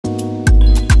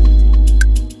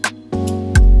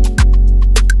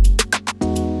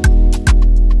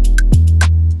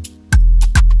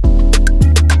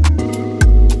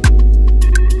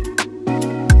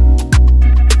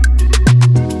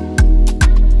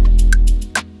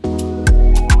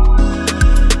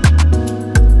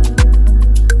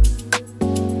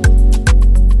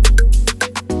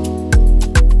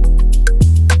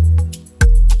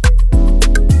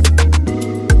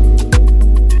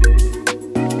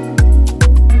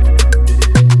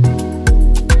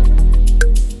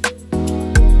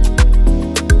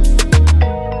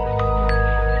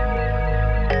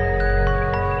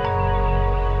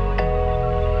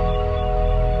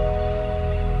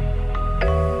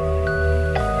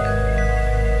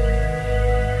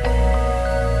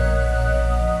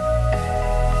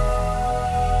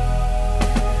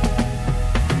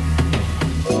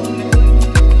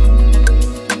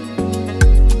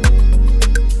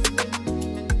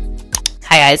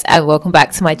Hi guys, and welcome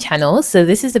back to my channel. So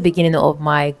this is the beginning of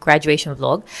my graduation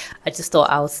vlog. I just thought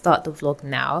I'll start the vlog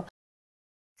now.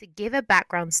 To give a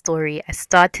background story, I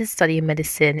started studying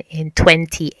medicine in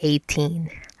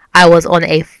 2018. I was on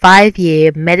a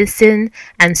 5-year medicine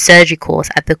and surgery course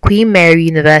at the Queen Mary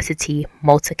University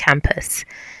Malta campus.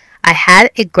 I had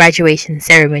a graduation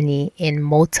ceremony in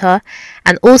Malta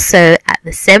and also at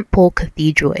the St. Paul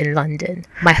Cathedral in London.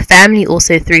 My family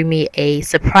also threw me a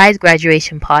surprise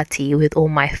graduation party with all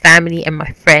my family and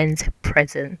my friends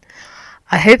present.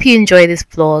 I hope you enjoy this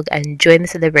vlog and join the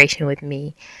celebration with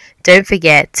me. Don't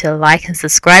forget to like and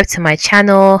subscribe to my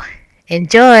channel.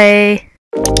 Enjoy!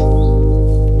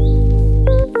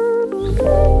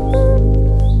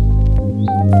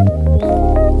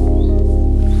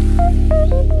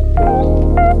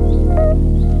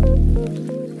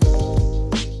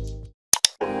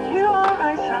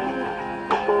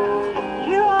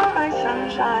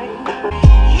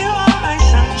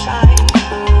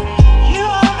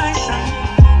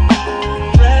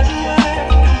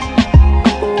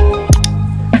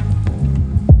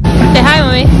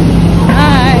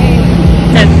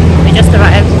 Just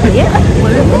arrived. Yeah,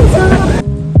 we're in Malta.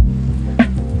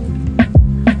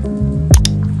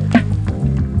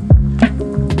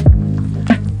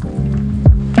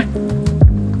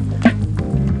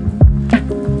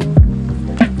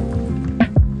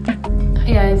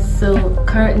 Hey guys, so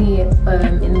currently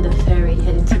in the ferry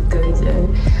heading to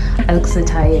Gozo. I look so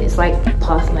tired. It's like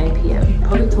past 9 p.m.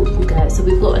 Probably talk to you guys. So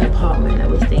we've got an apartment that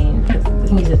we're staying. I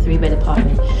think it's a 3-bed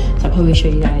apartment. So I'll probably show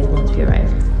you guys once we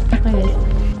arrive. Bye guys.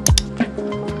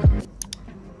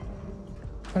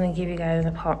 I'm gonna give you guys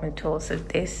an apartment tour. So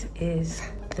this is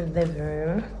the living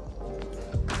room.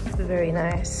 It's very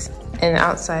nice. And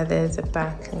outside there's a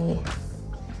balcony.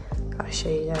 I'll show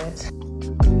you guys.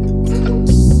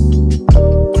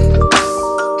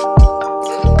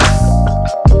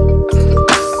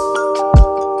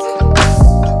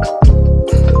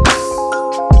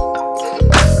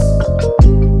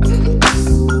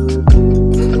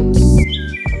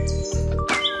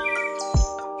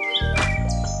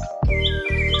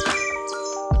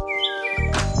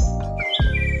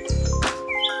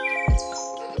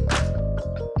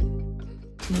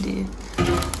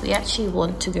 We actually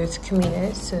want to go to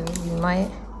Camino, so we might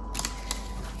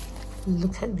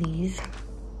look at these.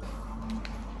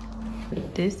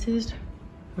 This is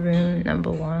room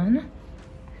number 1.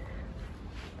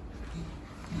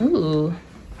 Ooh,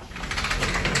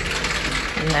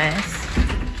 nice.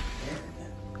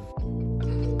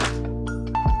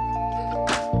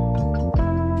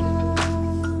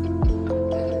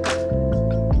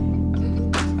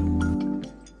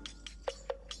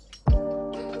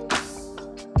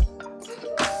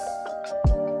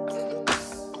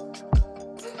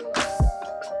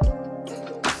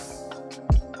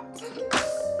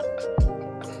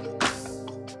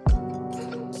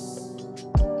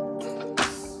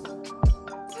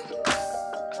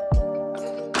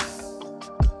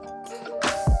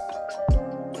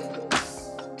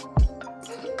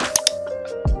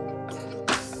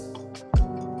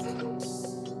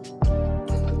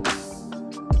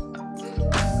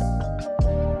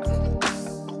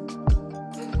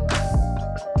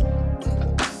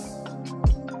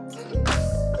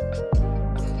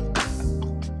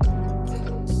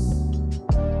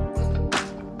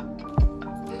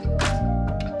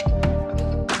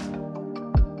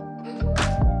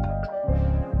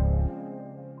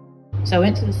 So I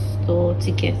went to the store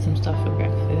to get some stuff for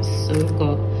breakfast. So we've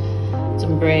got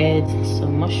some bread,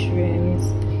 some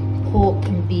mushrooms, pork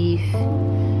and beef,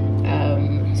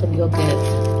 some yogurt,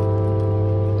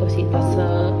 obviously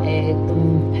butter, egg,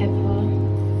 pepper,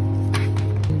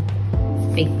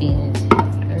 baked beans,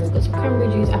 and we've got some cranberry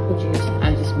juice, apple juice,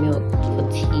 and just milk for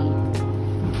tea.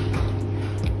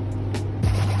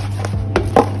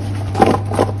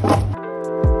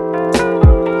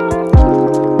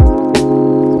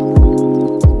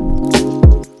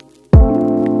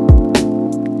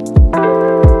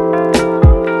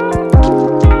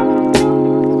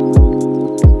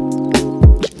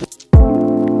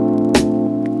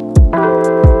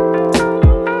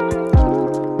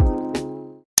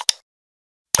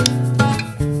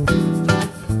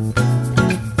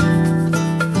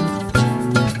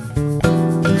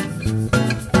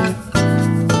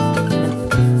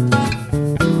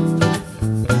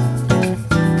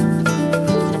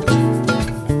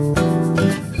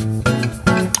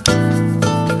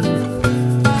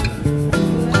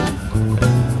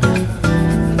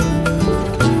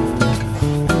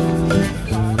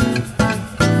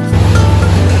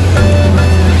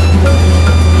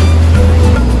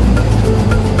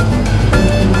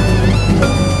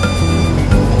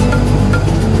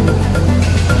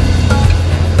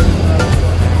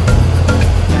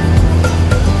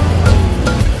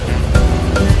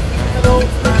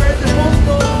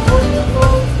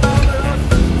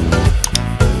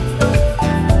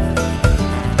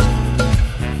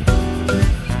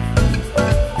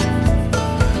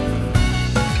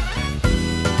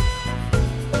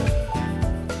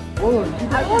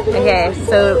 Okay,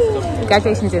 so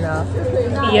graduation dinner.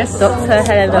 Yes. Dr.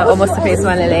 Helena almost to face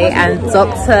Manele and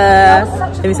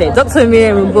Dr.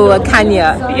 Miriam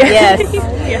Kanya. Yes.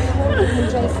 Yeah.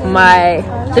 My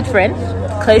good friend,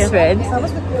 close friend,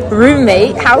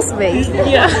 roommate, housemate.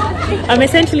 Yeah. I'm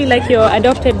essentially like your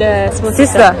adopted small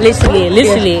sister.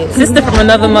 Literally. Sister from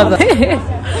another mother.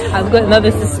 I've got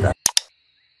another sister.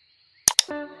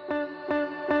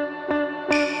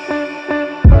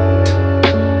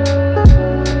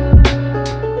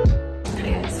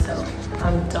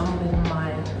 I'm done with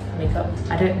my makeup.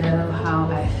 I don't know how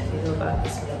I feel about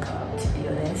this makeup, to be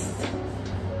honest.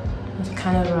 I'm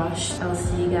kind of rushed. I'll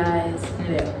see you guys in a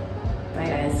bit. Bye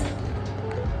guys.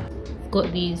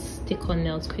 Got these stick-on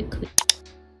nails quickly.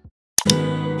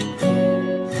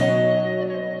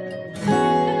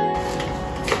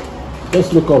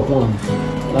 Let's look up one.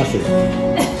 That's it.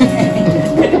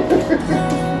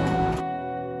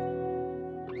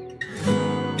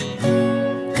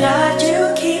 God,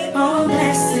 you keep on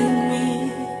blessing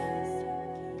me,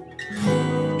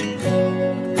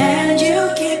 and you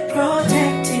keep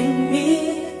protecting me,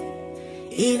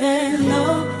 even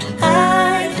though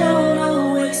I don't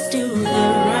always do the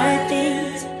right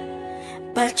things,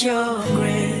 but your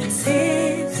grace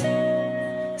is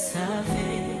sufficient.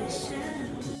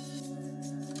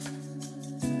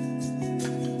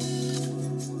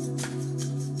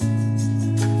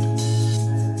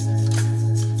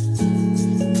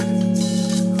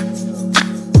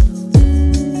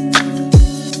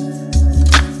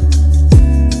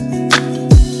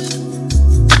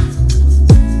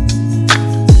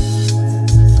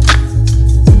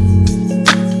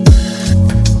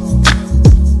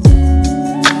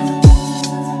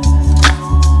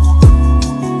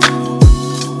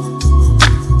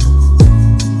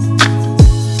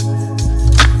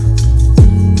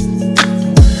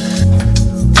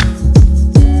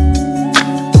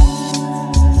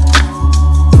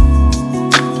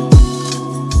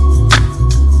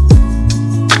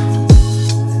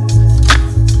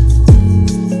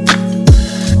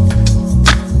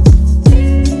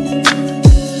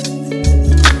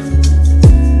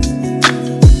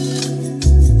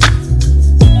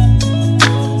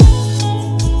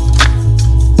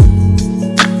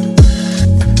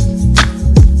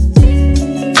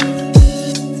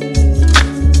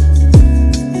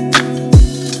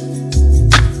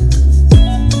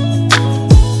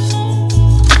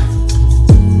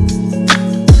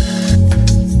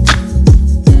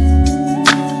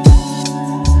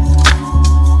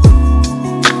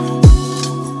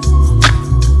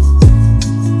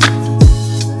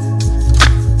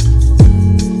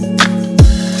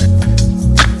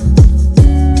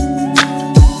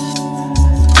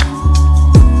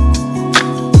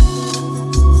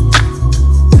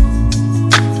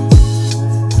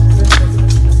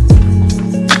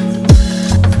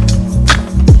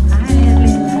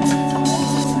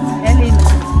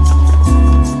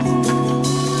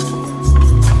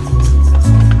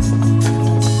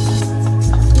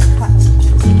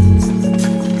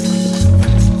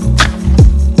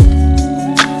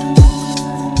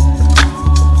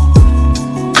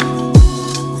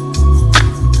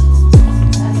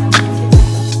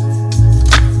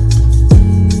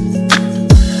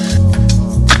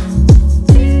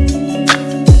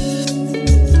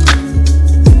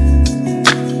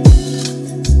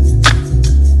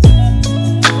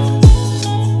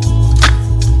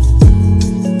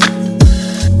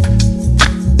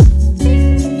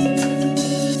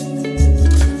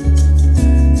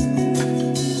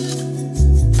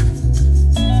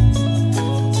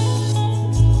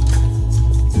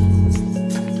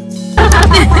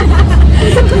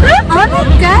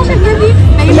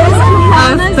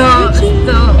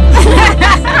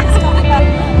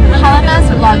 Helena's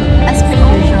vlog, as per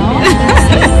usual.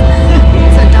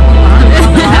 It's a double vlog.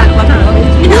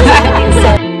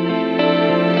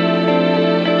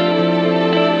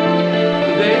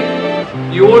 Today,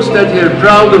 you all stand here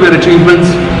proud of your achievements,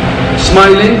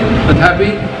 smiling and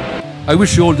happy. I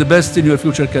wish you all the best in your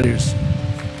future careers.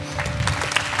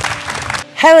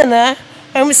 Helena,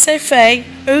 Omasefe,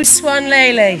 Uswan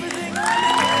Lele.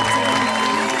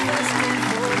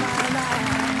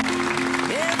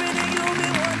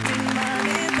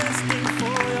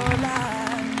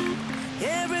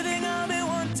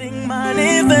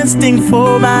 Manifesting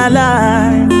for my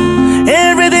life,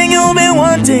 everything you've been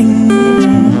wanting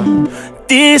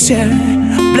this year,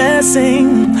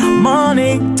 blessing,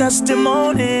 money,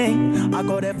 testimony. I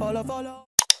go there, follow.